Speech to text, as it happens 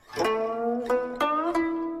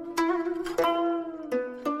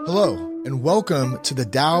Hello, and welcome to the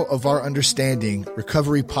Tao of Our Understanding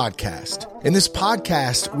Recovery Podcast. In this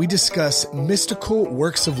podcast, we discuss mystical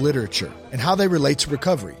works of literature and how they relate to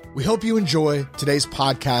recovery. We hope you enjoy today's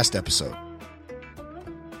podcast episode.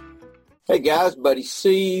 Hey guys, Buddy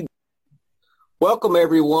C. Welcome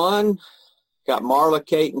everyone. Got Marla,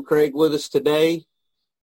 Kate, and Craig with us today.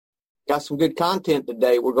 Got some good content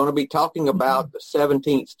today. We're going to be talking about the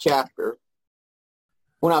 17th chapter.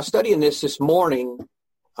 When I was studying this morning,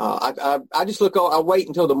 I just I wait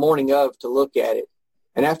until the morning of to look at it.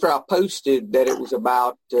 And after I posted that it was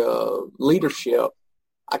about leadership,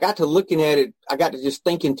 I got to looking at it. I got to just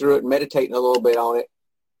thinking through it and meditating a little bit on it.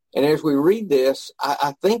 And as we read this,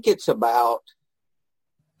 I think it's about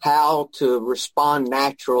how to respond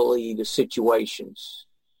naturally to situations.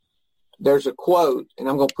 There's a quote, and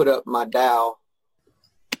I'm going to put up my Tao.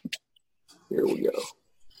 Here we go.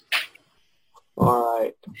 All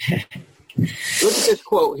right. Look at this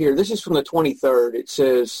quote here. This is from the 23rd. It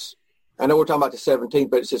says, I know we're talking about the 17th,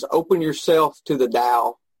 but it says, open yourself to the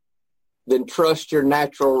Tao, then trust your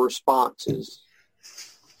natural responses,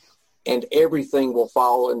 and everything will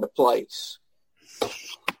fall into place.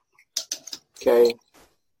 Okay?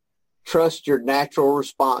 Trust your natural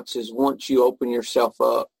responses once you open yourself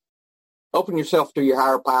up. Open yourself to your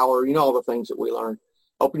higher power. You know all the things that we learn.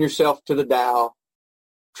 Open yourself to the Tao.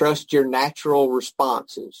 Trust your natural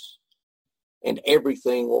responses, and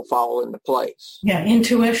everything will fall into place. Yeah,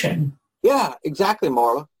 intuition. Yeah, exactly,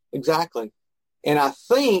 Marla. Exactly. And I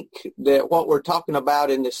think that what we're talking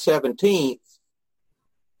about in the 17th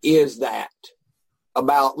is that,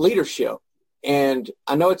 about leadership. And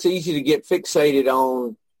I know it's easy to get fixated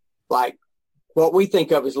on, like, what we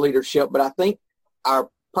think of as leadership, but I think our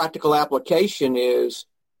practical application is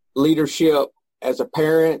leadership as a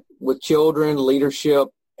parent with children, leadership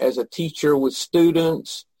as a teacher with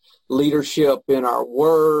students, leadership in our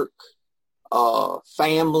work,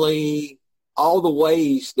 family, all the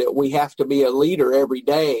ways that we have to be a leader every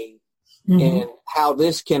day, and how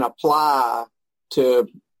this can apply to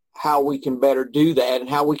how we can better do that and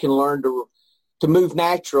how we can learn to move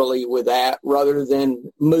naturally with that rather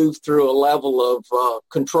than move through a level of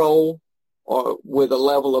control or with a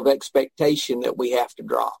level of expectation that we have to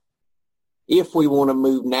drop if we want to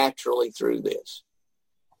move naturally through this.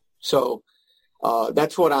 So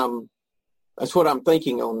that's what I'm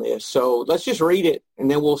thinking on this. So let's just read it, and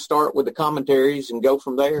then we'll start with the commentaries and go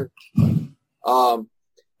from there. The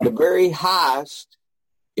very highest,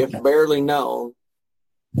 if barely known,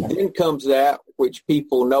 then comes that which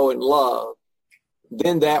people know and love,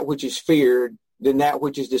 then that which is feared, then that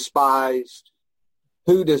which is despised.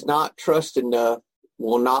 Who does not trust enough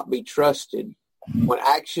will not be trusted. When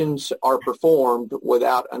actions are performed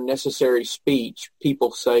without unnecessary speech,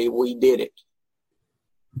 people say, we did it.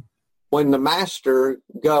 When the master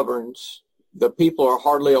governs, the people are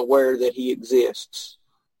hardly aware that he exists.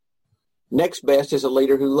 Next best is a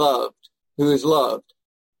leader who is loved.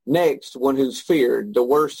 Next, one who's feared. The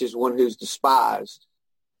worst is one who's despised.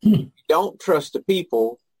 You don't trust the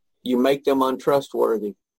people, you make them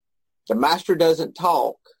untrustworthy. The master doesn't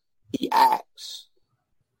talk, he acts.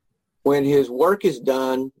 When his work is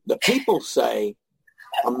done, the people say,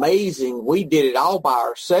 amazing, we did it all by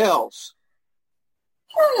ourselves.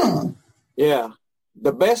 Yeah.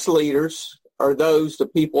 The best leaders are those the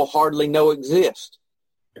people hardly know exist.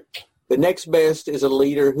 The next best is a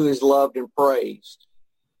leader who is loved and praised.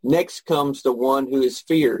 Next comes the one who is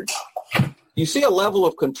feared. You see a level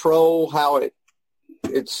of control, how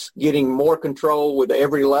it's getting more control with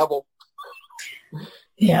every level?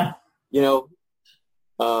 Yeah. You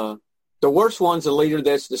know, the worst one's a leader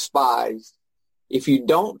that's despised. If you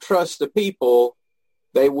don't trust the people,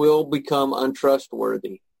 they will become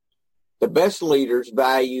untrustworthy. The best leaders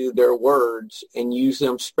value their words and use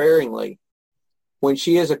them sparingly. When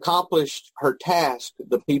she has accomplished her task,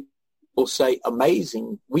 the people say,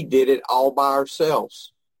 amazing, we did it all by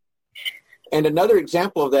ourselves. And another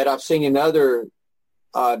example of that I've seen in other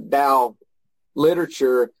Tao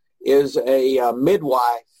literature is a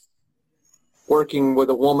midwife working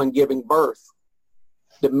with a woman giving birth.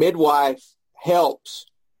 The midwife helps,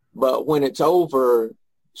 but when it's over,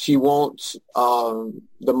 she wants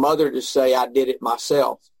the mother to say, I did it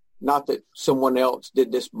myself, not that someone else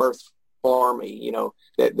did this birth for me, you know,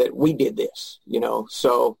 that we did this, you know.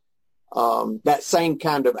 So that same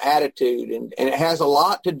kind of attitude, and it has a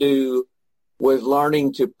lot to do with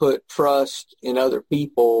learning to put trust in other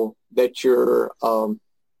people that you're,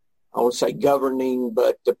 I won't say governing,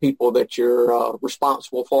 but the people that you're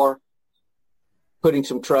responsible for, putting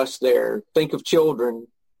some trust there. Think of children,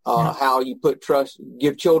 how you put trust,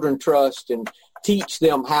 give children trust and teach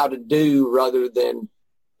them how to do rather than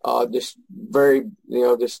this very,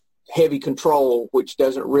 this heavy control, which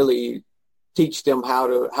doesn't really teach them how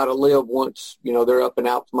to live once, they're up and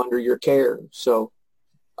out from under your care. So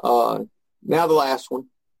now the last one.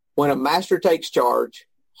 When a master takes charge,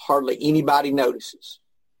 hardly anybody notices.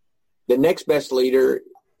 The next best leader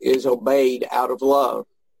is obeyed out of love.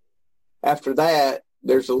 After that,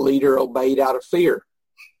 there's a leader obeyed out of fear.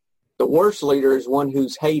 The worst leader is one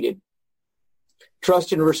who's hated.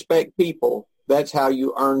 Trust and respect people. That's how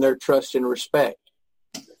you earn their trust and respect.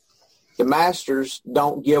 The masters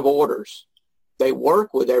don't give orders. They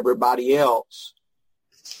work with everybody else.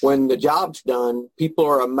 When the job's done, people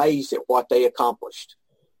are amazed at what they accomplished.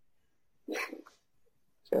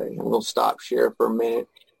 Okay, I'm going to stop share for a minute.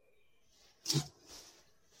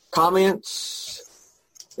 Comments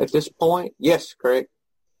at this point? Yes, Craig.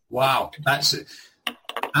 Wow, that's it.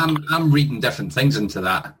 I'm reading different things into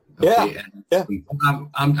that. Okay? Yeah.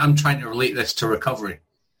 I'm trying to relate this to recovery.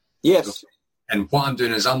 Yes. And what I'm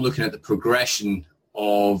doing is I'm looking at the progression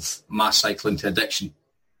of my cycle into addiction.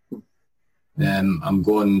 I'm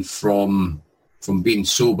going from being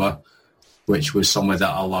sober, which was somewhere that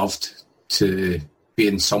I loved, to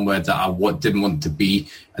being somewhere that I didn't want to be,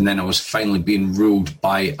 and then I was finally being ruled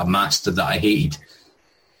by a master that I hated.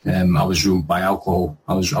 I was ruled by alcohol.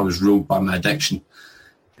 I was ruled by my addiction,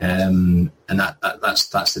 and that's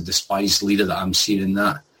the despised leader that I'm seeing in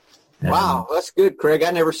that. Wow, that's good, Craig.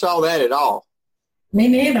 I never saw that at all. Me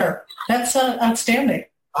neither. That's outstanding.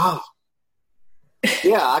 Oh,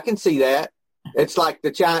 yeah, I can see that. It's like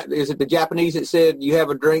is it the Japanese that said you have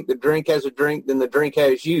a drink, the drink has a drink, then the drink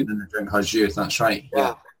has you. Then the drink has you. That's right.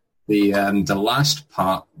 Yeah. The last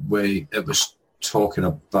part where it was talking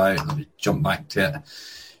about, let me jump back to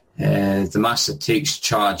it. The master takes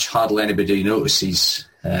charge, hardly anybody notices.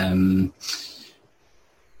 I'm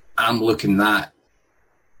looking into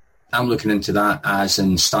that as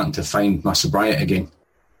in starting to find my sobriety again.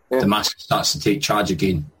 Yeah. The master starts to take charge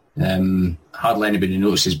again. Hardly anybody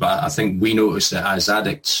notices, but I think we notice it as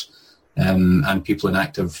addicts and people in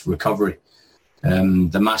active recovery.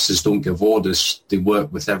 The masters don't give orders, they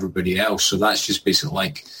work with everybody else. So that's just basically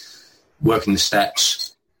like working the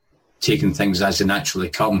steps, taking things as they naturally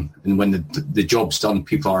come. And when the job's done,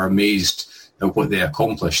 people are amazed at what they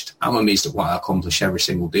accomplished. I'm amazed at what I accomplish every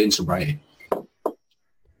single day in sobriety.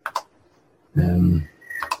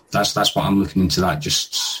 That's what I'm looking into that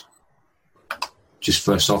just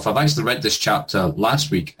first off. I've actually read this chapter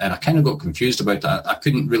last week and I kind of got confused about that. I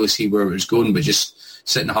couldn't really see where it was going, but just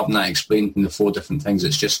sitting and having that explained in the 4 different things,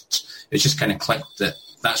 it's just kind of clicked that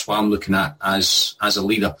that's what I'm looking at as a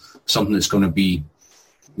leader, something that's going to be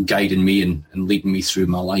guiding me and leading me through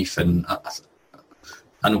my life. And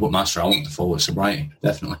I know what master I want to follow at sobriety,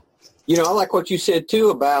 definitely. I like what you said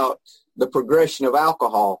too about the progression of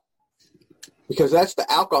alcohol, because that's the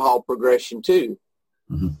alcohol progression too.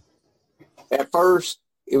 Mm-hmm. At first,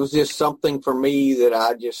 it was just something for me that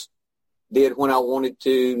I just did when I wanted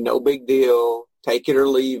to. No big deal. Take it or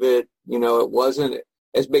leave it. It wasn't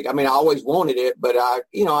as big. I mean, I always wanted it, but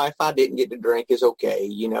if I didn't get to drink, it's okay.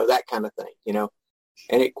 That kind of thing,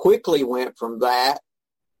 And it quickly went from that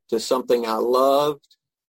to something I loved,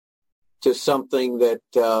 to something that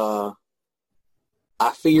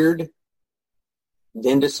I feared,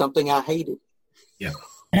 then to something I hated. Yeah.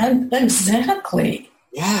 Exactly.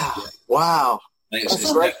 Yeah. Wow.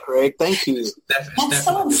 That's great, Craig. Thank you. That's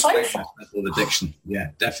so insightful. Addiction. Yeah,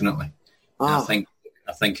 definitely. Oh. I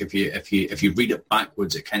think if you read it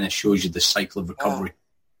backwards, it kind of shows you the cycle of recovery,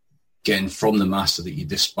 getting from the master that you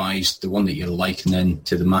despise, the one that you like, and then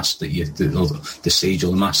to the master that the sage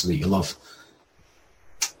or the master that you love.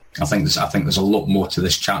 I think there's a lot more to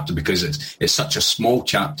this chapter because it's such a small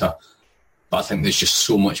chapter, but I think there's just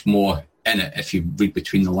so much more in it if you read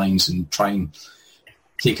between the lines and try and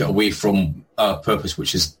take it away from our purpose,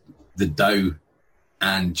 which is the Tao,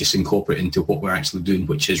 and just incorporate it into what we're actually doing,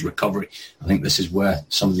 which is recovery. I think this is where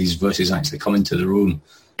some of these verses actually come into their own,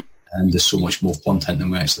 and there's so much more content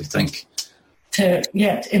than we actually think.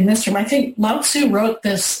 In this room, I think Lao Tzu wrote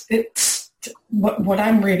this. It's what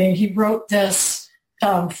I'm reading. He wrote this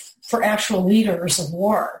for actual leaders of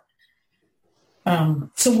war.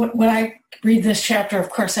 So when I read this chapter,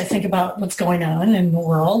 of course, I think about what's going on in the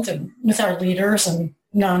world and with our leaders and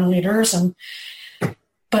non-leaders,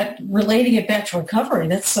 but relating it back to recovery,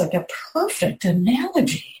 that's like a perfect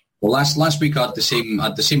analogy. Well, last week I had the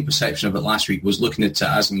same perception of it. Last week was looking at it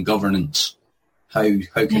as in governance. How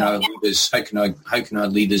can our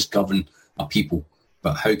leaders govern our people?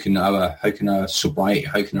 But how can our sobriety,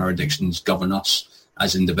 how can our addictions govern us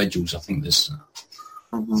as individuals? I think there's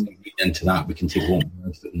into that we can take a lot more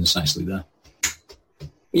of it, and it's actually there.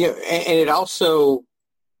 Yeah, and it also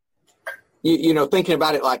you know, thinking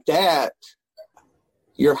about it like that,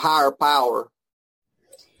 your higher power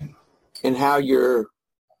and how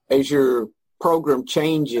as your program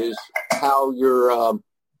changes, how your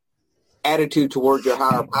attitude towards your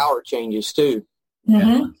higher power changes too.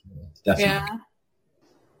 Mm-hmm. Definitely. Yeah.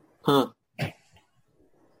 Huh.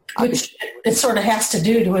 Which it sort of has to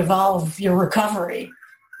do to evolve your recovery.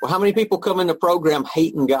 Well, how many people come in the program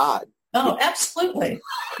hating God? Oh, absolutely.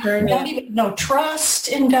 Yeah. No trust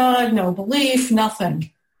in God, no belief,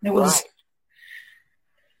 nothing. It was, Right.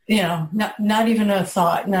 you know, not even a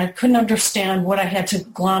thought. And I couldn't understand what I had to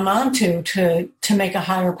glom onto to make a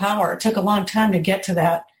higher power. It took a long time to get to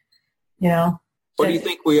that, you know. What do you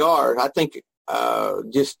think we are? I think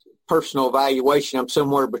just personal evaluation, I'm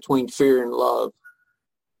somewhere between fear and love.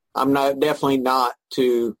 I'm definitely not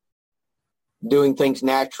to doing things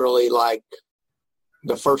naturally like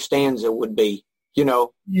the first stanza would be, you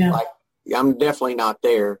know. Yeah. Like, I'm definitely not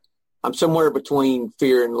there. I'm somewhere between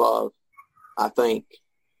fear and love, I think.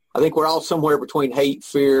 I think we're all somewhere between hate,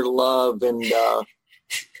 fear, love, and,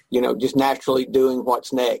 you know, just naturally doing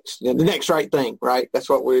what's next. You know, the next right thing, right? That's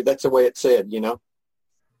the way it's said, you know?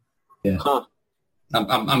 Yeah. Huh.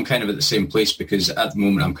 I'm kind of at the same place because at the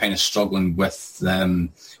moment I'm kind of struggling with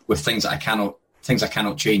things that I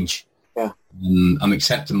cannot change. Yeah. I'm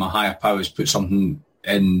accepting my higher powers put something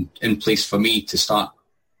in place for me to start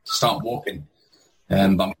walking. But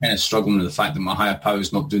I'm kind of struggling with the fact that my higher power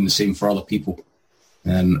is not doing the same for other people.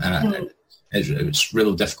 It's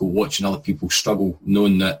really difficult watching other people struggle,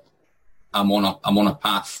 knowing that I'm on a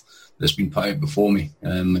path that's been put out before me.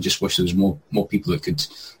 I just wish there was more people that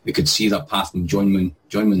could see that path and join me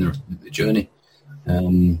in the journey.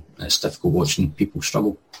 It's difficult watching people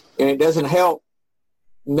struggle. And it doesn't help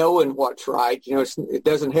knowing what's right. You know, it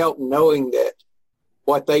doesn't help knowing that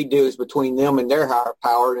what they do is between them and their higher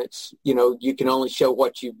power. And it's, you know, you can only show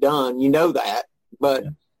what you've done. You know that, but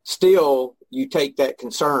still you take that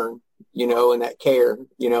concern, you know, and that care,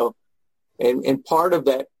 you know, and part of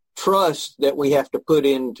that trust that we have to put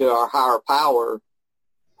into our higher power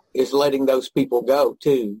is letting those people go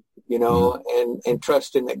too, you know, and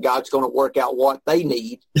trusting that God's going to work out what they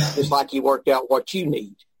need, just like he worked out what you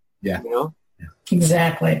need. Yeah. You know?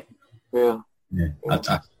 Exactly. Yeah. Yeah.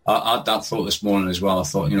 I had that thought this morning as well. I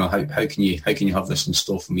thought, you know, how can you have this in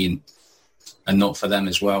store for me and not for them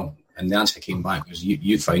as well? And the answer came back was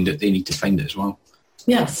you find it, they need to find it as well.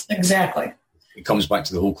 Yes, exactly. It comes back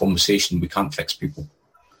to the whole conversation. We can't fix people.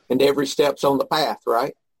 And every step's on the path,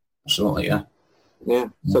 right? Absolutely, yeah. Yeah.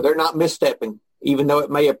 So they're not misstepping, even though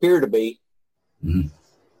it may appear to be. Mm-hmm.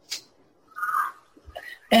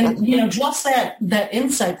 And, you know, just that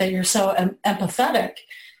insight that you're so empathetic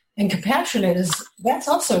and compassionate that's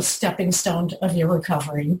also a stepping stone of your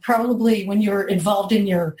recovery. You probably, when you're involved in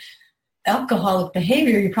your alcoholic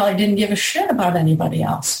behavior, you probably didn't give a shit about anybody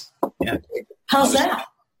else. Yeah. How's that?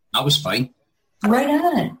 I was fine. Right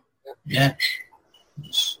on. Yeah.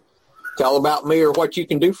 It's all about me or what you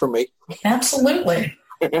can do for me. Absolutely.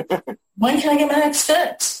 When can I get my next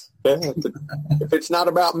fix? If it's not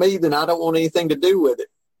about me, then I don't want anything to do with it.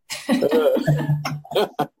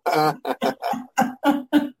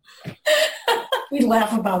 We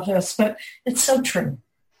laugh about this, but it's so true.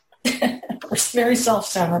 We're very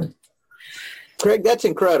self-centered. Craig, that's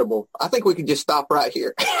incredible. I think we can just stop right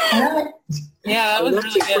here. Yeah, that was That's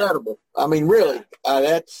really good. incredible. I mean, really,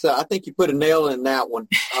 that's. I think you put a nail in that one.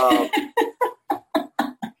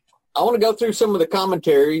 I want to go through some of the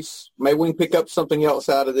commentaries. Maybe we can pick up something else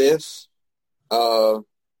out of this that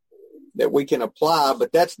we can apply.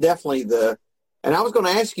 But that's definitely and I was going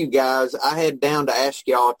to ask you guys. I had down to ask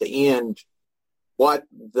y'all at the end what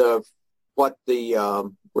the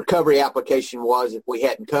recovery application was if we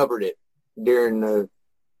hadn't covered it during the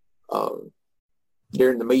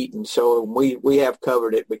meeting. So we have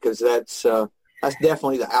covered it because that's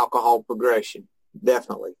definitely the alcohol progression.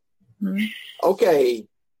 Definitely. Mm-hmm. Okay.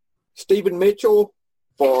 Stephen Mitchell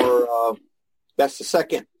that's the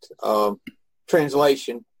second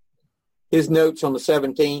translation. His notes on the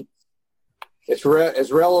 17th. It's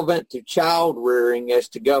as relevant to child rearing as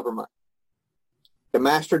to government. The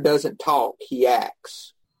master doesn't talk, he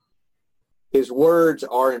acts. His words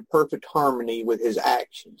are in perfect harmony with his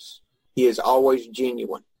actions. He is always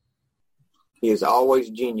genuine. He is always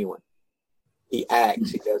genuine. He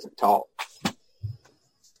acts, he doesn't talk.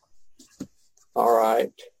 All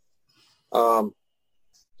right.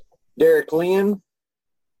 Derek Lynn,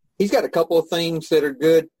 he's got a couple of things that are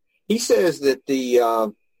good. He says that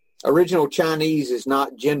the original Chinese is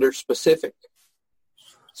not gender specific.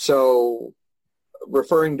 So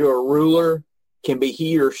referring to a ruler can be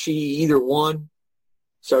he or she, either one.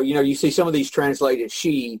 So, you know, you see some of these translated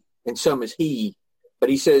she, and some is he. But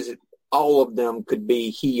he says all of them could be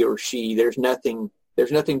he or she. There's nothing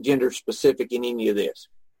gender specific in any of this.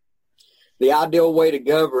 The ideal way to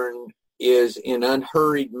govern is in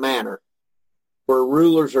unhurried manner, where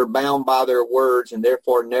rulers are bound by their words and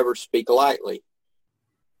therefore never speak lightly.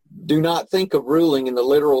 Do not think of ruling in the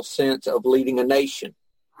literal sense of leading a nation.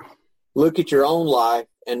 Look at your own life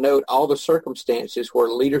and note all the circumstances where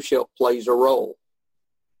leadership plays a role.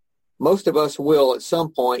 Most of us will at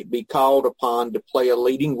some point be called upon to play a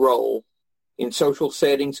leading role in social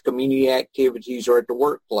settings, community activities, or at the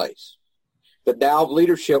workplace. The Tao of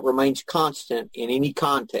leadership remains constant in any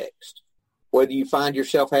context. Whether you find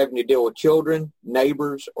yourself having to deal with children,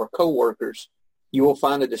 neighbors, or coworkers, you will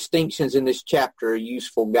find the distinctions in this chapter a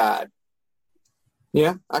useful guide.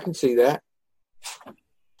 Yeah, I can see that.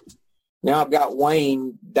 Now I've got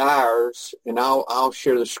Wayne Dyers, and I'll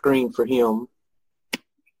share the screen for him.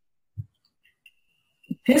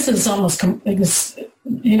 This is almost, talking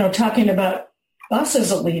about us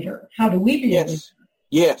as a leader. How do we be a leader?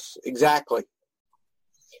 Yes, exactly.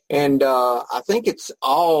 And I think it's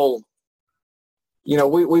all,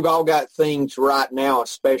 we've all got things right now,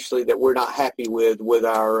 especially that we're not happy with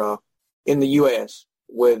our, in the U.S.,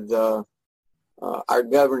 with our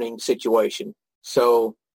governing situation.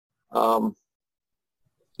 So,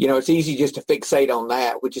 it's easy just to fixate on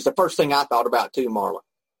that, which is the first thing I thought about too, Marla.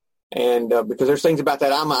 And because there's things about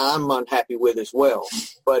that I'm unhappy with as well.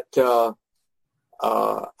 But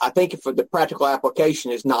I think if the practical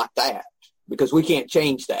application is not that, because we can't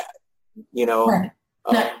change that, Right.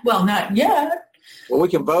 Not yet. Well, we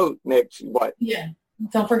can vote next, what? Yeah.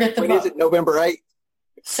 Don't forget the vote. When is it, November 8th?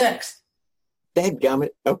 6th. Dadgummit.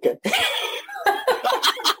 Okay.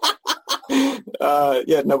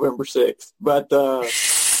 November 6th. But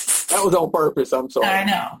that was on purpose. I'm sorry. I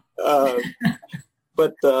know.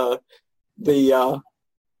 But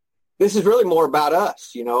this is really more about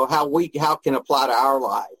us, how can apply to our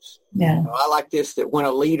lives. Yeah. I like this, that when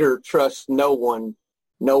a leader trusts no one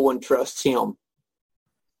trusts him.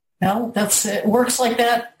 Well, it works like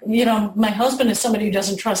that. My husband is somebody who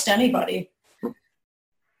doesn't trust anybody.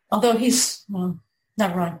 Although never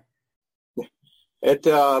mind.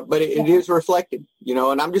 But it is reflected,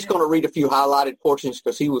 and I'm just going to read a few highlighted portions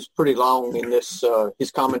because he was pretty long in this,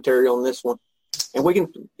 his commentary on this one. And we can,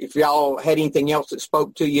 if y'all had anything else that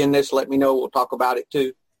spoke to you in this, let me know. We'll talk about it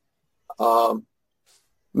too.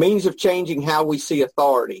 Means of changing how we see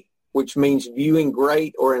authority, which means viewing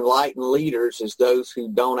great or enlightened leaders as those who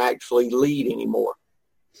don't actually lead anymore.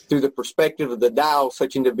 Through the perspective of the Tao,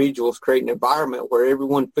 such individuals create an environment where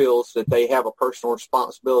everyone feels that they have a personal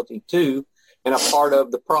responsibility to and a part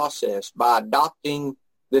of the process. By adopting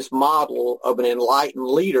this model of an enlightened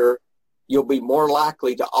leader, you'll be more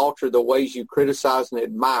likely to alter the ways you criticize and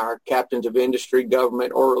admire captains of industry,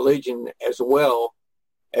 government, or religion, as well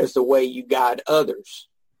as the way you guide others.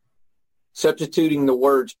 Substituting the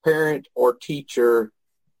words parent or teacher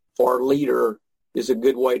for leader is a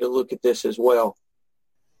good way to look at this as well.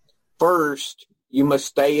 First, you must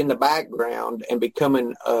stay in the background and become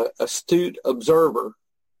an astute observer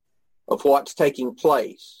of what's taking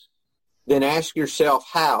place. Then ask yourself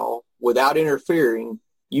how, without interfering,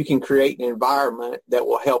 you can create an environment that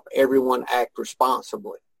will help everyone act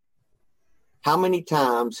responsibly. How many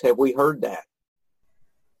times have we heard that?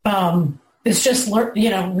 It's just,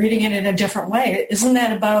 reading it in a different way. Isn't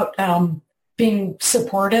that about being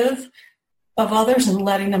supportive of others and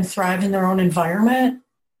letting them thrive in their own environment?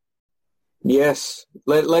 Yes.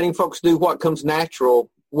 Letting folks do what comes natural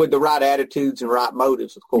with the right attitudes and right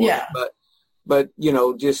motives, of course. Yeah. But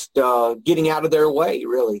just getting out of their way,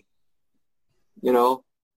 really.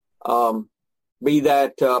 Be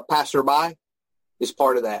that passerby is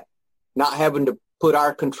part of that. Not having to put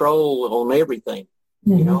our control on everything,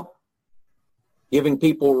 mm-hmm. Giving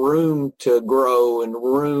people room to grow and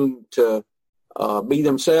room to be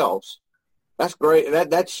themselves. That's great.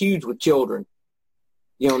 That's huge with children.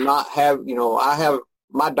 I have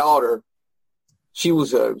my daughter, she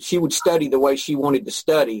would study the way she wanted to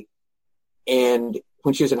study. And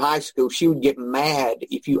when she was in high school, she would get mad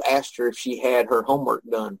if you asked her if she had her homework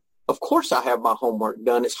done. Of course I have my homework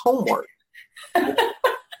done. It's homework.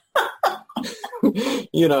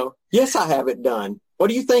 Yes, I have it done. What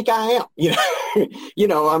do you think I am? If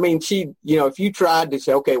you tried to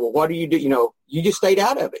say, okay, well, what do you do? You just stayed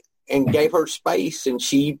out of it and gave her space. And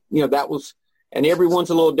she, that was, and everyone's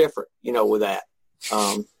a little different, with that.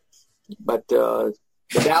 But the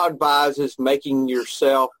Tao advises making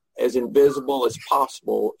yourself as invisible as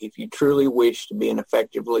possible if you truly wish to be an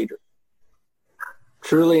effective leader.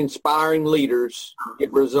 Truly inspiring leaders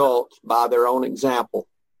get results by their own example.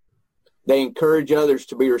 They encourage others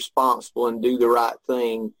to be responsible and do the right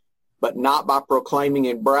thing, but not by proclaiming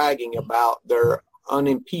and bragging about their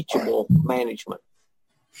unimpeachable management.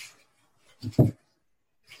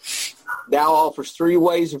 Dow offers 3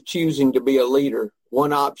 ways of choosing to be a leader.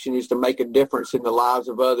 One option is to make a difference in the lives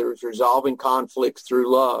of others, resolving conflicts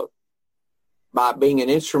through love. By being an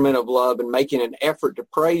instrument of love and making an effort to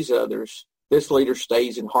praise others, this leader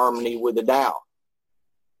stays in harmony with the Tao.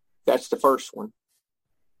 That's the first one.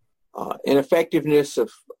 The ineffectiveness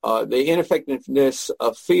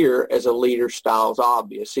of fear as a leader style is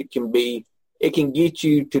obvious. It can get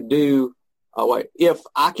you to do. If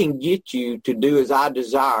I can get you to do as I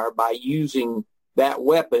desire by using that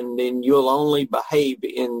weapon, then you'll only behave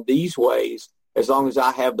in these ways as long as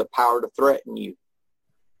I have the power to threaten you.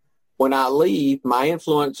 When I leave, my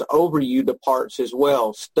influence over you departs as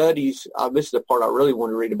well. Studies, this is the part I really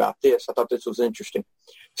want to read about this. I thought this was interesting.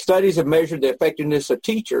 Studies have measured the effectiveness of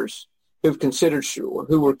teachers who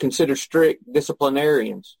were considered strict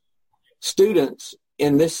disciplinarians. Students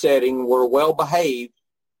in this setting were well behaved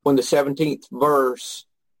when the 17th verse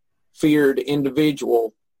feared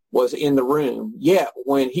individual was in the room. Yet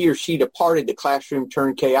when he or she departed, the classroom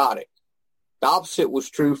turned chaotic. The opposite was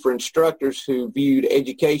true for instructors who viewed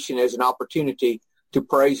education as an opportunity to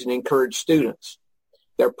praise and encourage students.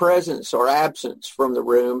 Their presence or absence from the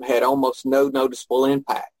room had almost no noticeable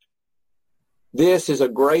impact. This is a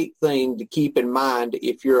great thing to keep in mind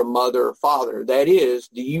if you're a mother or father. That is,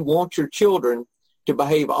 do you want your children to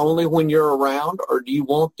behave only when you're around, or do you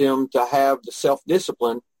want them to have the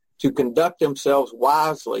self-discipline to conduct themselves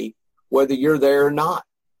wisely whether you're there or not?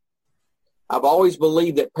 I've always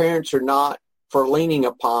believed that parents are not for leaning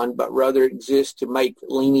upon, but rather exist to make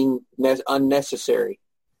leaning unnecessary.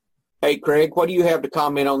 Hey, Craig, what do you have to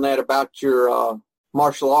comment on that about your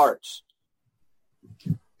martial arts?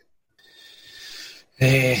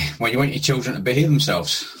 When you want your children to behave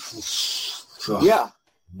themselves. Yeah.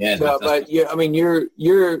 Yeah. So, but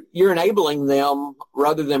you're enabling them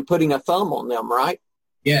rather than putting a thumb on them, right?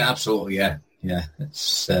 Yeah, absolutely. Yeah.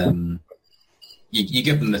 It's you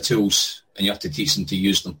give them the tools and you have to teach them to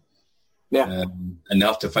use them. Yeah. And they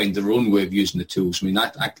have to find their own way of using the tools. I mean,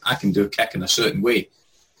 I can do a kick in a certain way,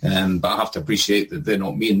 but I have to appreciate that they're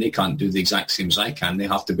not me and they can't do the exact same as I can. They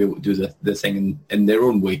have to be able to do the thing in their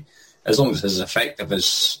own way, as long as it's as effective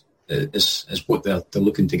as what they're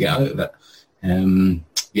looking to get out of it.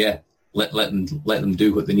 Let them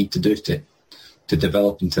do what they need to do to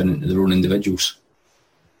develop and turn into their own individuals,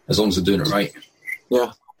 as long as they're doing it right.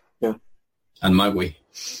 Yeah. And my way.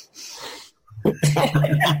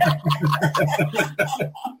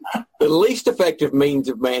 The least effective means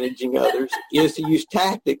of managing others is to use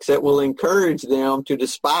tactics that will encourage them to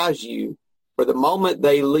despise you. For the moment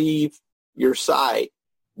they leave your sight,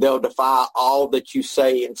 they'll defy all that you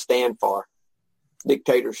say and stand for.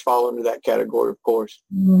 Dictators fall into that category, of course.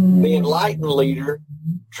 The enlightened leader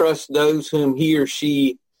trusts those whom he or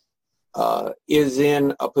she is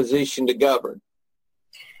in a position to govern.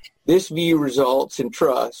 This view results in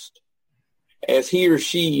trust, as he or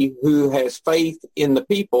she who has faith in the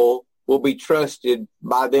people will be trusted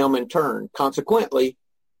by them in turn. Consequently,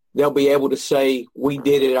 they'll be able to say, we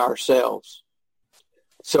did it ourselves.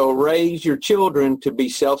 So raise your children to be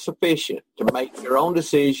self-sufficient, to make their own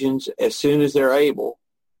decisions as soon as they're able,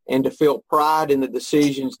 and to feel pride in the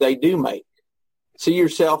decisions they do make. See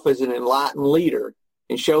yourself as an enlightened leader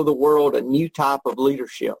and show the world a new type of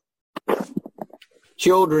leadership.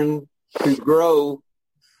 Children who grow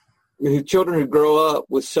up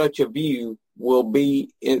with such a view will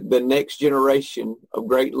be in the next generation of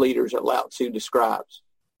great leaders that Lao Tzu describes.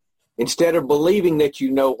 Instead of believing that you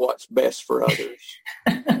know what's best for others,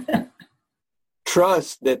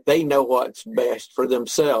 trust that they know what's best for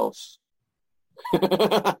themselves.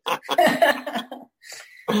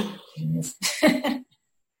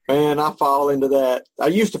 Man, I fall into that. I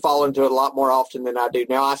used to fall into it a lot more often than I do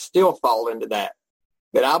now. I still fall into that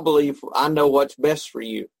I believe I know what's best for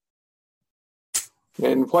you.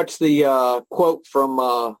 And what's the quote from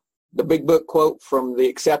the big book quote from the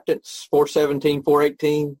Acceptance, 417,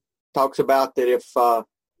 418? Talks about that if that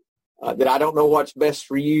I don't know what's best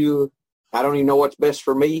for you, I don't even know what's best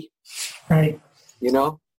for me. Right. You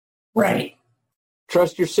know? Right.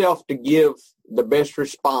 Trust yourself to give the best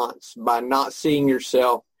response by not seeing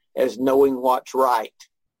yourself as knowing what's right.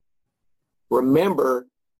 Remember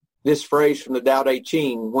this phrase from the Tao Te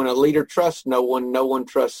Ching: when a leader trusts no one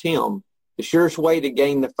trusts him. The surest way to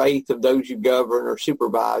gain the faith of those you govern or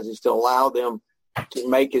supervise is to allow them to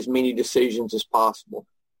make as many decisions as possible.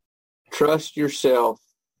 Trust yourself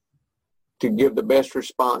to give the best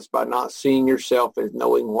response by not seeing yourself as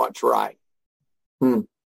knowing what's right.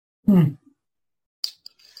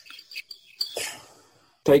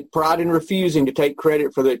 Take pride in refusing to take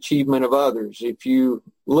credit for the achievement of others. If you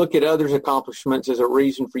look at others' accomplishments as a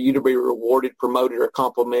reason for you to be rewarded, promoted, or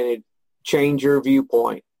complimented, change your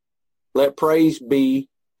viewpoint. Let praise be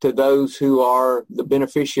to those who are the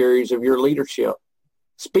beneficiaries of your leadership.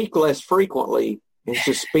 Speak less frequently and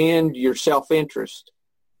suspend your self-interest.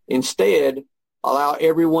 Instead, allow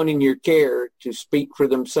everyone in your care to speak for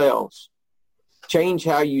themselves. Change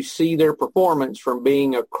how you see their performance from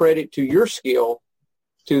being a credit to your skill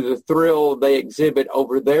to the thrill they exhibit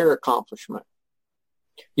over their accomplishment.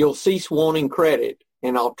 You'll cease wanting credit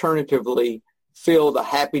and alternatively feel the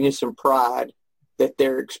happiness and pride that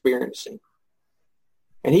they're experiencing.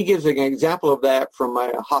 And he gives an example of that from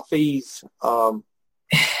a Hafiz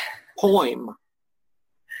poem.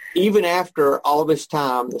 Even after all this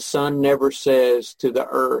time, the sun never says to the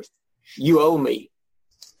earth, "You owe me."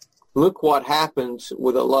 Look what happens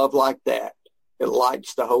with a love like that. It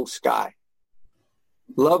lights the whole sky.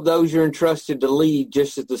 Love those you're entrusted to lead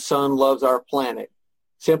just as the sun loves our planet.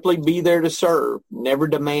 Simply be there to serve, never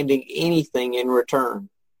demanding anything in return.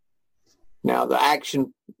 Now, the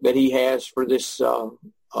action that he has for this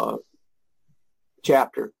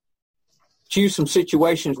chapter. Choose some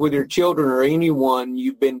situations with your children or anyone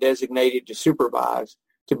you've been designated to supervise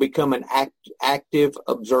to become an active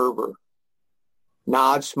observer.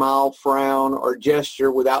 Nod, smile, frown, or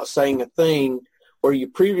gesture without saying a thing where you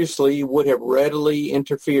previously would have readily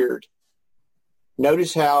interfered.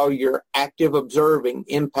 Notice how your active observing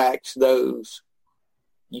impacts those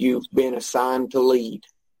you've been assigned to lead.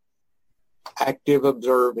 Active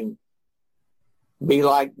observing. Be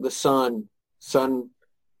like the sun,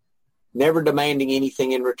 never demanding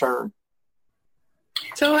anything in return.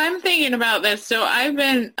 So I'm thinking about this. So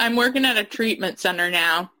I'm working at a treatment center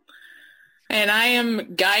now, and I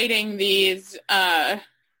am guiding these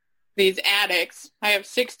addicts. I have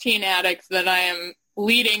 16 addicts that I am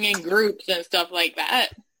leading in groups and stuff like that.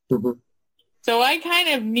 Mm-hmm. So I kind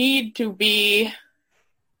of need to be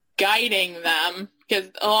guiding them because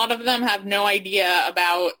a lot of them have no idea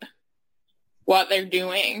about what they're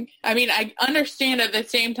doing. I mean, I understand at the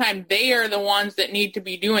same time they are the ones that need to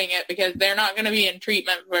be doing it because they're not going to be in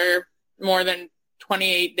treatment for more than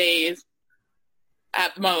 28 days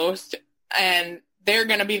at most, and they're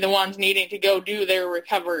going to be the ones needing to go do their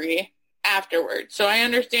recovery afterwards. So I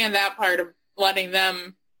understand that part of letting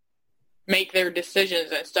them make their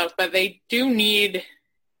decisions and stuff, but they do need,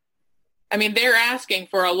 I mean, they're asking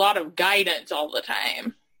for a lot of guidance all the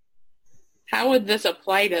time. How would this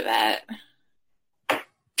apply to that?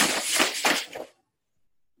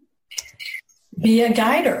 Be a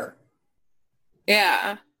guider.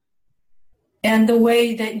 Yeah. And the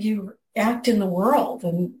way that you act in the world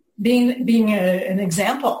and being an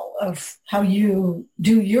example of how you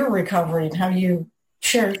do your recovery and how you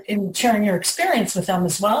sharing your experience with them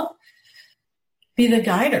as well. Be the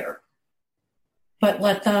guider, but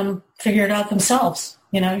let them figure it out themselves.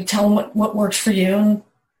 You know, you tell them what works for you and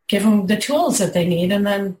give them the tools that they need and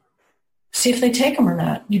then see if they take them or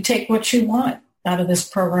not. You take what you want out of this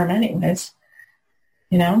program anyways,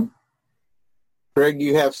 you know? Greg,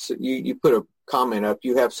 you put a comment up.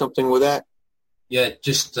 You have something with that? Yeah,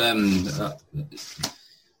 just I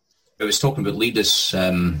was talking about leaders.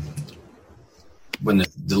 When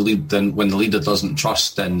the leader doesn't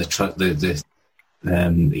trust, then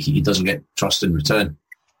he doesn't get trust in return.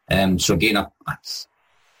 So again,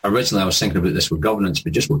 originally I was thinking about this with governance,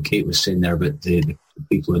 but just what Kate was saying there about the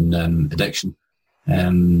people in addiction. I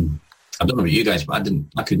don't know about you guys, but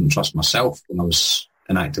I couldn't trust myself when I was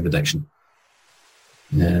in active addiction.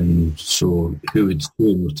 So who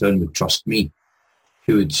in return would trust me?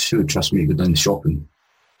 Who would trust me to go down the shop and,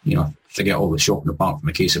 forget all the shopping apart from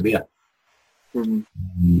a case of beer?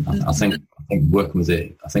 Mm-hmm. I think working with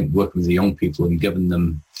the young people and giving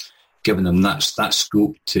them that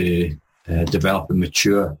scope to develop and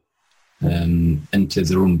mature into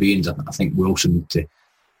their own beings. I think we also need to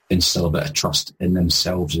instill a bit of trust in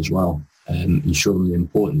themselves as well, and show them the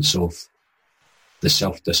importance of the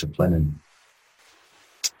self-discipline.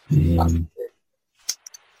 I'm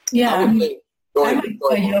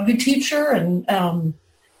a yoga teacher, and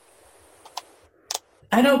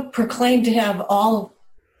I don't proclaim to have all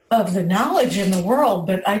of the knowledge in the world,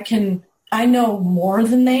 but I know more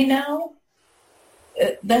than they know.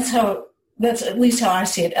 That's at least how I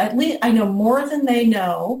see it. At least I know more than they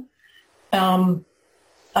know. I'll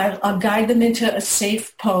guide them into a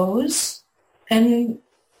safe pose, and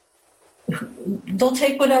they'll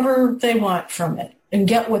take whatever they want from it and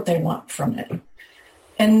get what they want from it.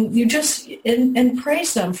 And you just and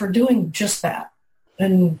praise them for doing just that.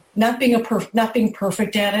 and not being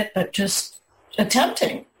perfect at it, but just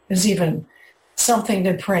attempting is even something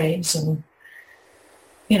to praise. And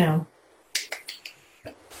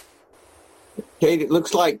Kate, it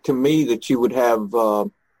looks like to me that you would have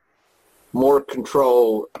more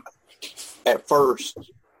control at first,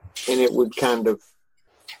 and it would kind of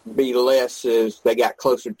be less as they got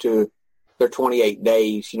closer to their 28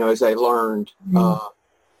 days, as they learned. I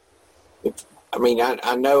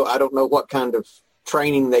don't know what kind of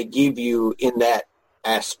training they give you in that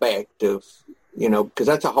aspect of, because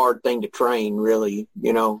that's a hard thing to train, really,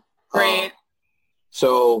 Right.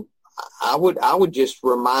 So I would just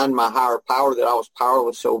remind my higher power that I was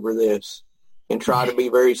powerless over this, and try to be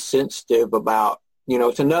very sensitive about,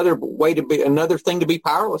 it's another thing to be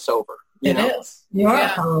powerless over. It is. You are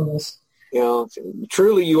powerless.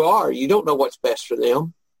 Truly you are. You don't know what's best for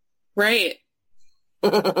them. Right.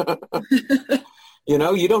 You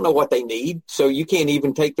don't know what they need, so you can't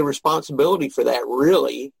even take the responsibility for that,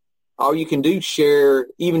 really. All you can do is share,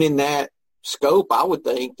 even in that scope, I would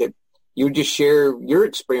think, that you would just share your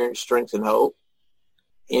experience, strength, and hope,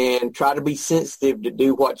 and try to be sensitive to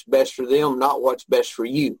do what's best for them, not what's best for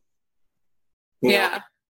you. You know?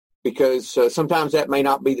 Because sometimes that may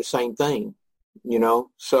not be the same thing,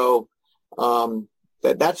 So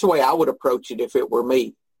that's the way I would approach it if it were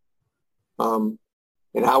me.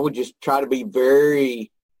 And I would just try to be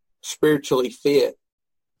very spiritually fit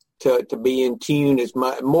to be in tune as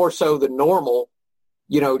much, more so than normal,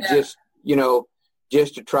 just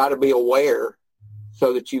to try to be aware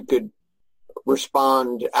so that you could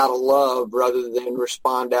respond out of love rather than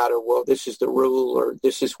respond out of, well, this is the rule, or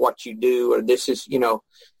this is what you do, or this is,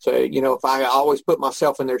 so, if I always put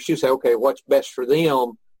myself in their shoes, say, okay, what's best for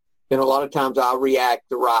them, then a lot of times I'll react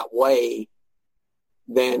the right way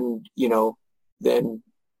than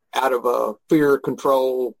out of a fear,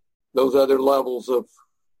 control, those other levels of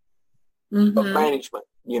management,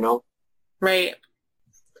 Right.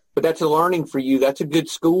 But that's a learning for you. That's a good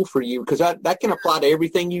school for you, because that can apply to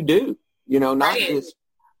everything you do. Not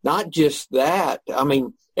just that. I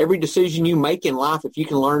mean, every decision you make in life, if you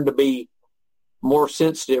can learn to be more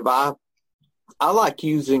sensitive, I like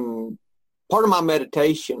using part of my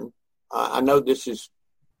meditation. I know this is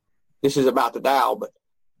about the Tao, but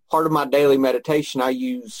part of my daily meditation, I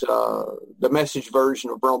use the Message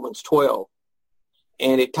version of Romans 12,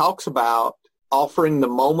 and it talks about offering the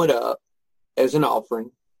moment up as an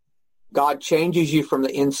offering. God changes you from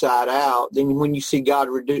the inside out. Then when you see God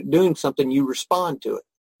doing something, you respond to it.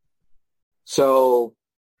 So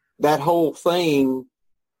that whole thing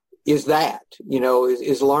is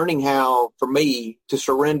is learning how, for me, to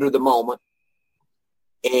surrender the moment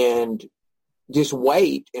and just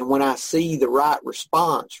wait. And when I see the right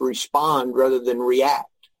response, respond rather than react.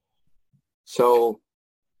 So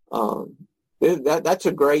that's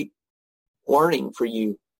a great learning for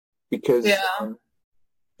you, because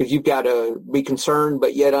you've got to be concerned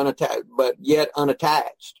but yet unattached,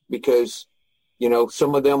 because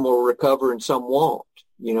some of them will recover and some won't.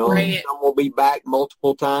 Right. Some will be back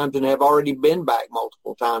multiple times and have already been back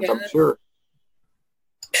multiple times. I'm sure.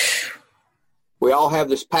 We all have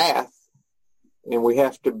this path, and we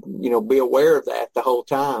have to be aware of that the whole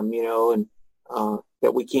time, and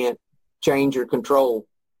that we can't change or control.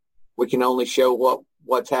 We can only show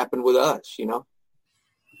what's happened with us.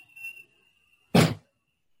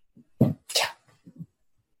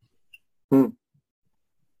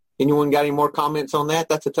 Anyone got any more comments on that?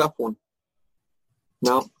 That's a tough one.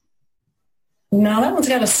 No, that one's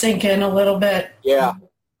got to sink in a little bit. Yeah.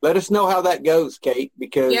 Let us know how that goes, Kate,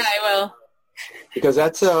 because I will. Because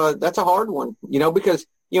that's a hard one, because,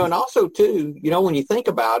 and also too, when you think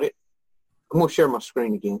about it, I'm going to share my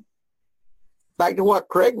screen again. Back to what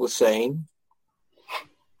Craig was saying,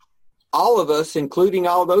 all of us, including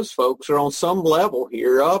all those folks, are on some level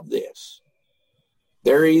here of this.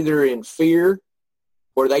 They're either in fear,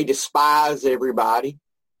 where they despise everybody,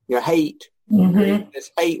 hate,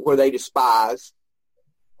 this hate where they despise,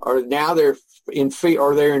 or now they're in fear,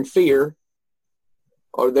 or they're in fear,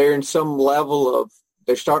 or they're in some level of,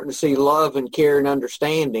 they're starting to see love and care and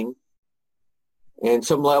understanding, and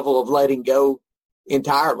some level of letting go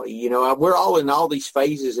entirely. We're all in all these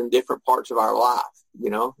phases in different parts of our life,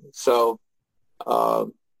 so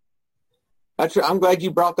I'm glad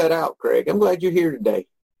you brought that out, Craig. I'm glad you're here today.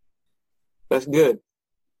 That's good.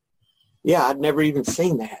 Yeah, I'd never even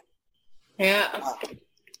seen that. Yeah.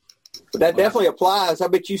 But that definitely applies. I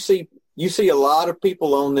bet you see a lot of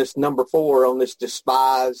people on this number 4, on this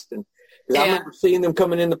despised. And I remember seeing them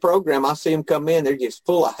coming in the program. I see them come in. They're just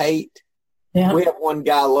full of hate. Yeah. We have one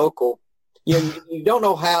guy local. You don't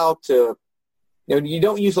know how to you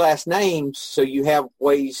don't use last names, so you have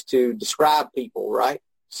ways to describe people, right?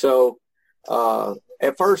 So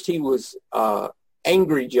at first he was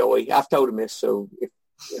Angry Joey. I've told him this, so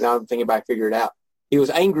now I'm thinking about figure it out. He was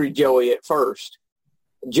Angry Joey at first.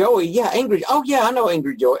 Joey, yeah, Angry. Oh, yeah, I know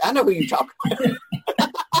Angry Joey. I know who you're talking about.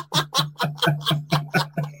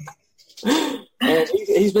 And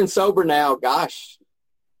he's been sober now, gosh,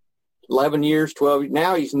 11 years, 12 years.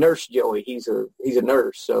 Now he's Nurse Joey. He's a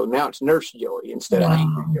nurse, so now it's Nurse Joey instead of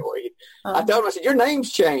Angry Joey. I told him, I said, your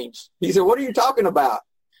name's changed. He said, what are you talking about?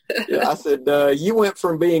 I said, you went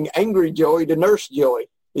from being Angry Joey to Nurse Joey.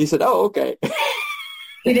 He said, oh, okay.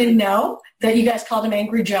 You didn't know that you guys called him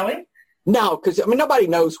Angry Joey? No, because, nobody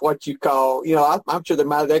knows what you call, I'm sure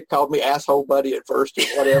they called me asshole buddy at first or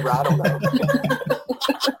whatever. I don't know.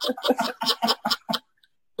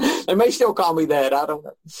 They may still call me that. I don't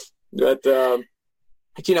know. But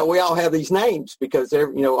we all have these names because,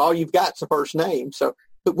 all you've got is a first name. So,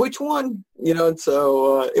 but which one? And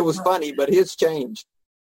so it was funny, but his changed.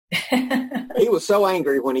 He was so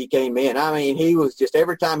angry when he came in. He was just,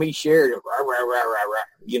 every time he shared, rah, rah, rah, rah,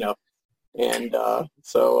 rah, and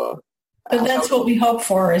so. But that's what we hope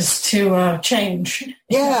for, is to change.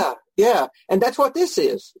 Yeah. And that's what this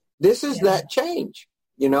is. This is that change,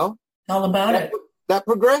 All about it. That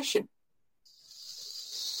progression.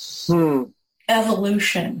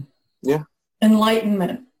 Evolution. Yeah.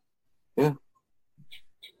 Enlightenment. Yeah.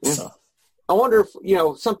 So. I wonder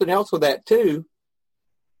if, something else with that too.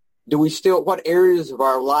 What areas of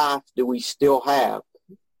our life do we still have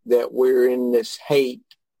that we're in this hate?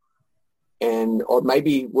 Or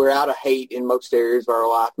maybe we're out of hate in most areas of our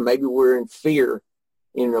life. Maybe we're in fear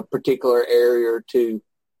in a particular area or two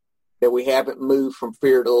that we haven't moved from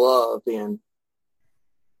fear to love in.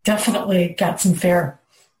 Definitely got some fear.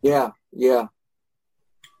 Yeah.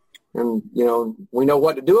 And, we know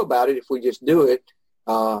what to do about it if we just do it.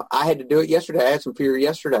 I had to do it yesterday. I had some fear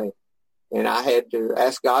yesterday. And I had to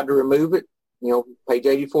ask God to remove it. Page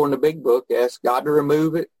 84 in the big book, ask God to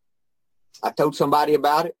remove it. I told somebody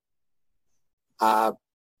about it. It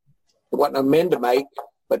wasn't a mend to make,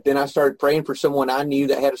 but then I started praying for someone I knew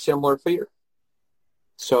that had a similar fear.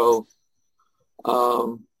 So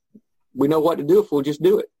we know what to do if we'll just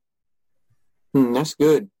do it. That's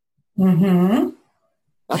good. Mm-hmm.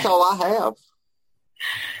 That's all I have.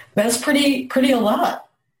 That's pretty a lot.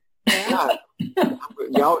 Yeah.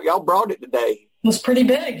 Y'all brought it today. It was pretty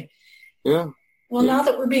big. Yeah. Well, now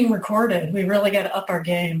that we're being recorded, we really got to up our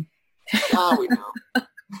game. We know.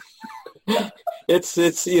 It's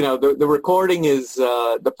the recording is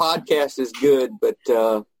the podcast is good, but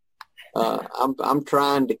I'm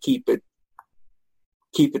trying to keep it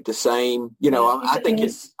the same. I think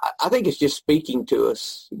it's just speaking to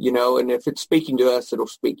us, and if it's speaking to us, it'll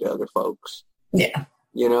speak to other folks. Yeah.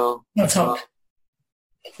 Let's hope.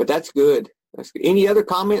 But that's good. Any other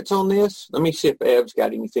comments on this? Let me see if Ev's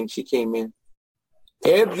got anything. She came in.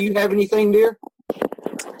 Ev, do you have anything, dear?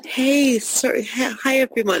 Hey, sorry. Hi,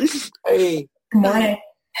 everyone. Hey. Good morning.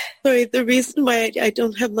 Sorry, the reason why I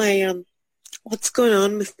don't have my what's going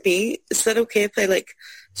on with me, is that okay if I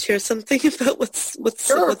share something about what's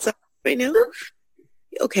up right now? Sure.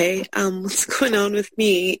 Okay. What's going on with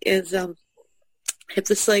me is I have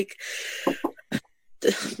this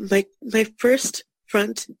my first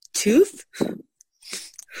front tooth.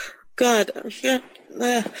 God,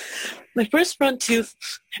 my first front tooth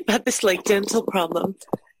had this dental problem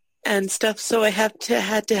and stuff, so I had to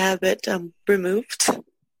have it removed.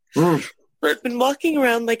 I've been walking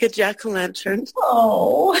around like a jack-o'-lantern.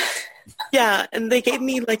 Oh. Yeah, and they gave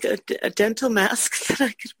me a dental mask that I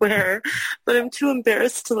could wear, but I'm too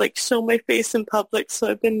embarrassed to show my face in public, so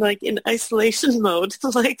I've been in isolation mode.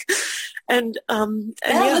 And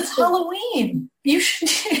it's Halloween. You should.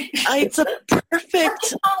 It's a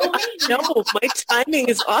perfect. I know, my timing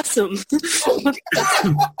is awesome. So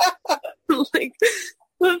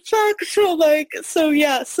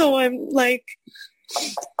I'm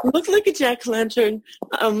look like a jack-o'-lantern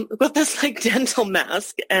with this dental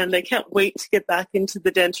mask, and I can't wait to get back into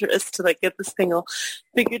the dentist to get this thing all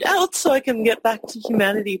figured out so I can get back to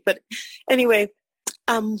humanity. But anyway,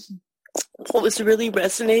 what was really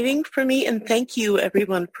resonating for me, and thank you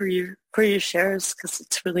everyone for your shares, because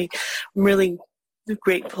it's I'm really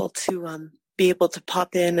grateful to be able to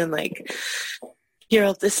pop in and hear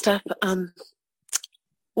all this stuff.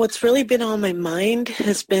 What's really been on my mind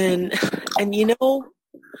has been, and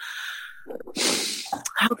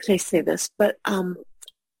how can I say this? But I'll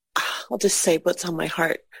just say what's on my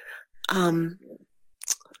heart. I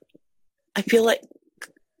feel like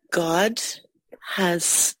God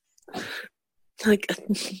has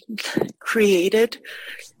created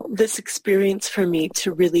this experience for me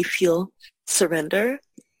to really feel surrender.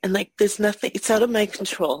 And like, there's nothing, it's out of my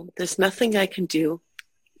control. There's nothing I can do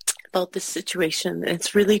about this situation.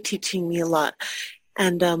 It's really teaching me a lot.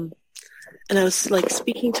 And I was like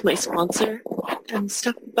speaking to my sponsor and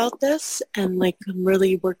stuff about this, and like I'm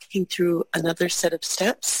really working through another set of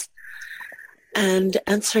steps and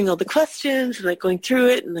answering all the questions and like going through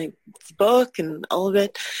it and like the book and all of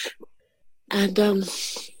it. And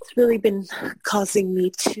it's really been causing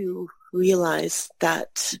me to realize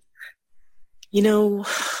that, you know,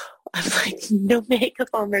 I'm like no makeup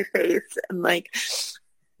on my face and like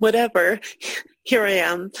whatever, here I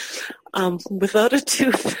am without a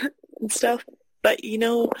tooth and stuff. But you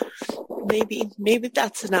know, maybe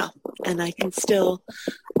that's enough, and I can still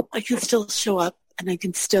show up, and I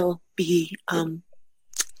can still be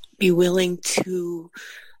willing to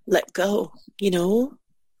let go. You know,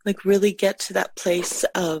 like really get to that place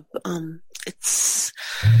of it is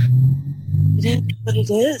what it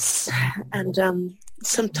is, and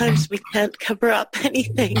sometimes we can't cover up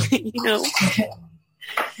anything. You know.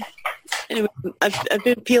 Anyway, I've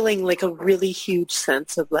been feeling like a really huge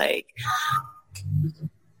sense of like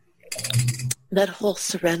that whole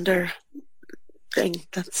surrender thing.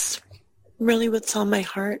 That's really what's on my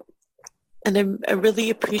heart, and I really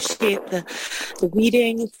appreciate the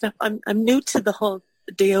reading and stuff. I'm new to the whole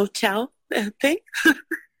Deo Chow thing,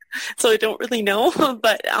 so I don't really know,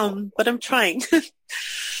 but I'm trying.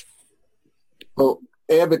 Well,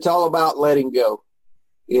 Eb, it's all about letting go.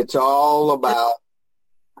 It's all about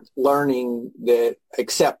learning that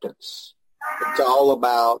acceptance. It's all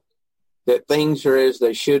about that things are as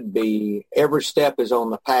they should be. Every step is on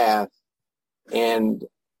the path. And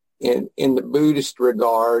in the Buddhist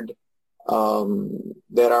regard,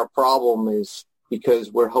 that our problem is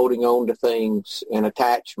because we're holding on to things and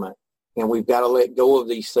attachment. And we've got to let go of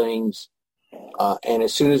these things. And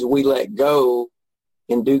as soon as we let go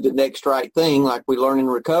and do the next right thing, like we learn in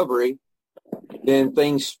recovery, then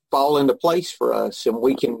things fall into place for us, and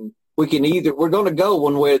we're going to go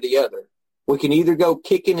one way or the other. We can either go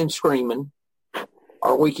kicking and screaming,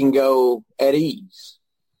 or we can go at ease.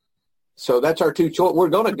 So that's our two choices. We're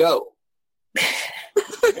going to go.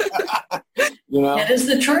 You know, that is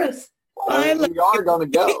the truth. We are going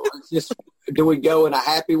to go. It's just, do we go in a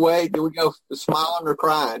happy way? Do we go smiling or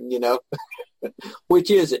crying? You know, which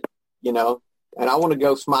is it? You know, and I want to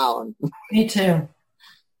go smiling. Me too.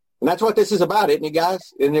 And that's what this is about, isn't it,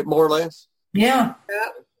 guys? Isn't it more or less? Yeah.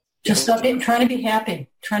 Just trying to be happy,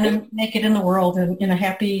 trying to make it in the world in a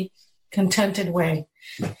happy, contented way.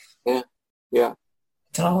 Yeah. Yeah.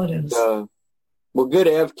 That's all it is. Well, good,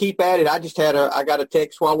 Ev. Keep at it. I got a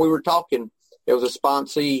text while we were talking. There was a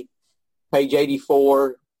sponsee, page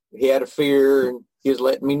 84. He had a fear, and he was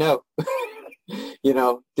letting me know. You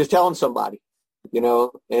know, just telling somebody, you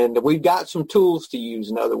know, and we've got some tools to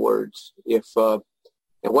use, in other words.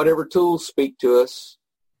 And whatever tools speak to us,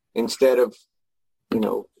 instead of, you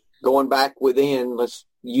know, going back within, let's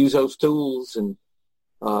use those tools. And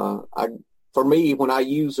for me, when I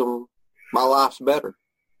use them, my life's better.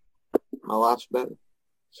 My life's better.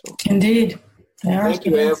 So, indeed. Thank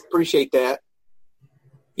you, Ev. Appreciate that.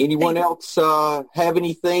 Anyone else have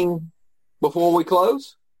anything before we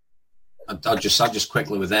close? I'll just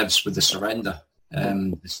quickly with Ev's with the surrender.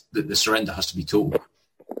 The surrender has to be total.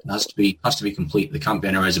 It has to be complete. There can't be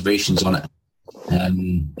any reservations on it.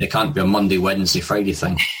 It can't be a Monday, Wednesday, Friday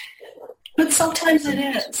thing. But sometimes it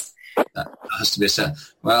is. That has to be a set.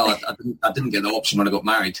 Well, I didn't get the option when I got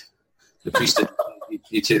married. The priest said,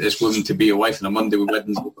 you take this woman to be your wife on a Monday,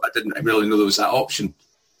 Wednesday. I didn't really know there was that option.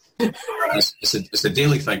 It's a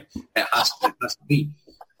daily thing. It has to be.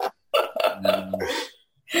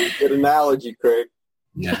 Good analogy, Craig.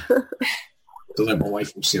 Yeah. Don't let my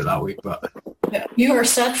wife will see it that way, but you are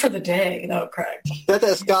set for the day, though, Craig. Is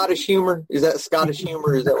that Scottish humor? Is that Scottish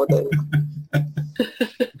humor? Is that what that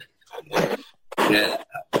is? Yeah,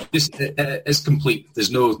 it's complete.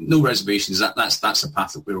 There's no reservations. That's the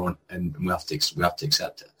path that we're on, and we have to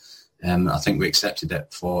accept it. I think we accepted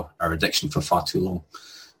it for our addiction for far too long.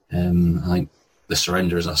 I think the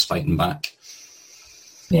surrender is us fighting back.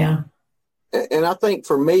 Yeah. And I think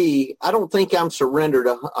for me, I don't think I'm surrendered.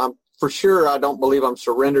 For sure, I don't believe I'm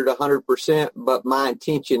surrendered 100%, but my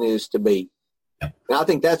intention is to be. Yep. And I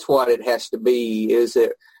think that's what it has to be, is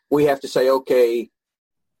that we have to say, okay,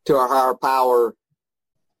 to our higher power,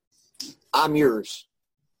 I'm yours,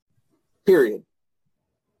 period.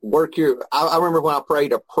 I remember when I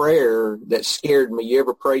prayed a prayer that scared me. You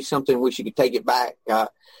ever pray something and wish you could take it back? I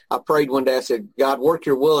prayed one day, I said, God, work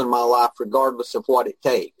your will in my life regardless of what it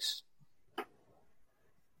takes.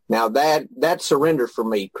 Now that's surrender for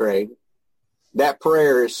me, Craig. That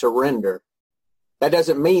prayer is surrender. That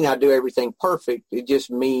doesn't mean I do everything perfect. It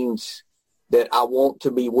just means that I want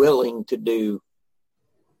to be willing to do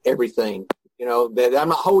everything, that I'm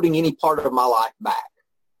not holding any part of my life back.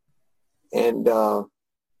 And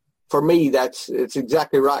for me, it's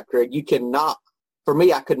exactly right, Craig. For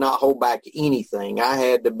me, I could not hold back anything. I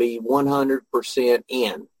had to be 100%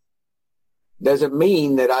 in. Doesn't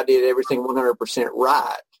mean that I did everything 100%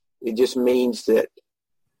 right. It just means that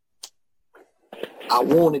I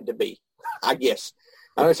wanted to be, I guess.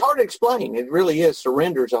 It's hard to explain. It really is.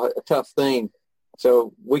 Surrender is a tough thing.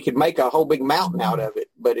 So we could make a whole big mountain out of it,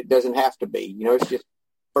 but it doesn't have to be. It's just,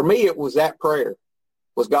 for me, it was that prayer.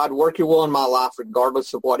 Was God, work your will in my life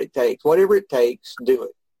regardless of what it takes. Whatever it takes, do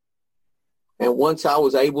it. And once I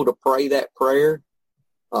was able to pray that prayer,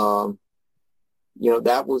 that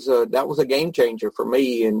was a game changer for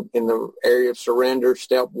me in the area of surrender,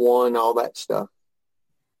 step one, all that stuff.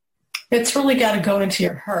 It's really got to go into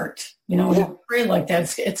your heart. When you pray like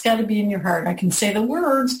that, it's got to be in your heart. I can say the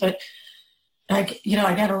words, but I'm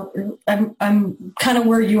kind of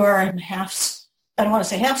where you are. I'm I don't want to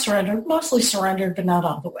say half surrendered, mostly surrendered, but not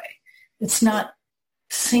all the way. It's not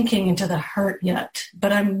sinking into the heart yet,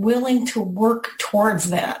 but I'm willing to work towards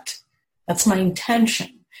that. That's my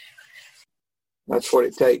intention. That's what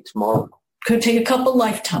it takes, Marla. Could take a couple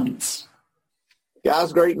lifetimes.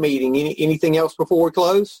 Guys, great meeting. Anything else before we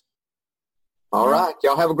close? All right.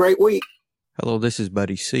 Y'all have a great week. Hello, this is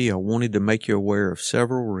Buddy C. I wanted to make you aware of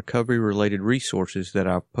several recovery-related resources that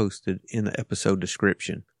I've posted in the episode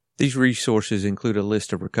description. These resources include a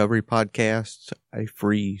list of recovery podcasts, a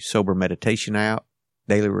free sober meditation app,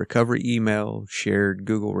 daily recovery email, shared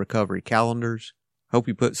Google recovery calendars. Hope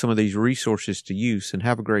you put some of these resources to use and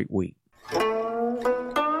have a great week.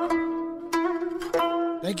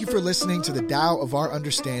 Thank you for listening to the Tao of Our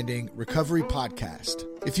Understanding Recovery Podcast.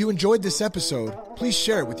 If you enjoyed this episode, please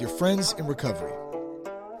share it with your friends in recovery.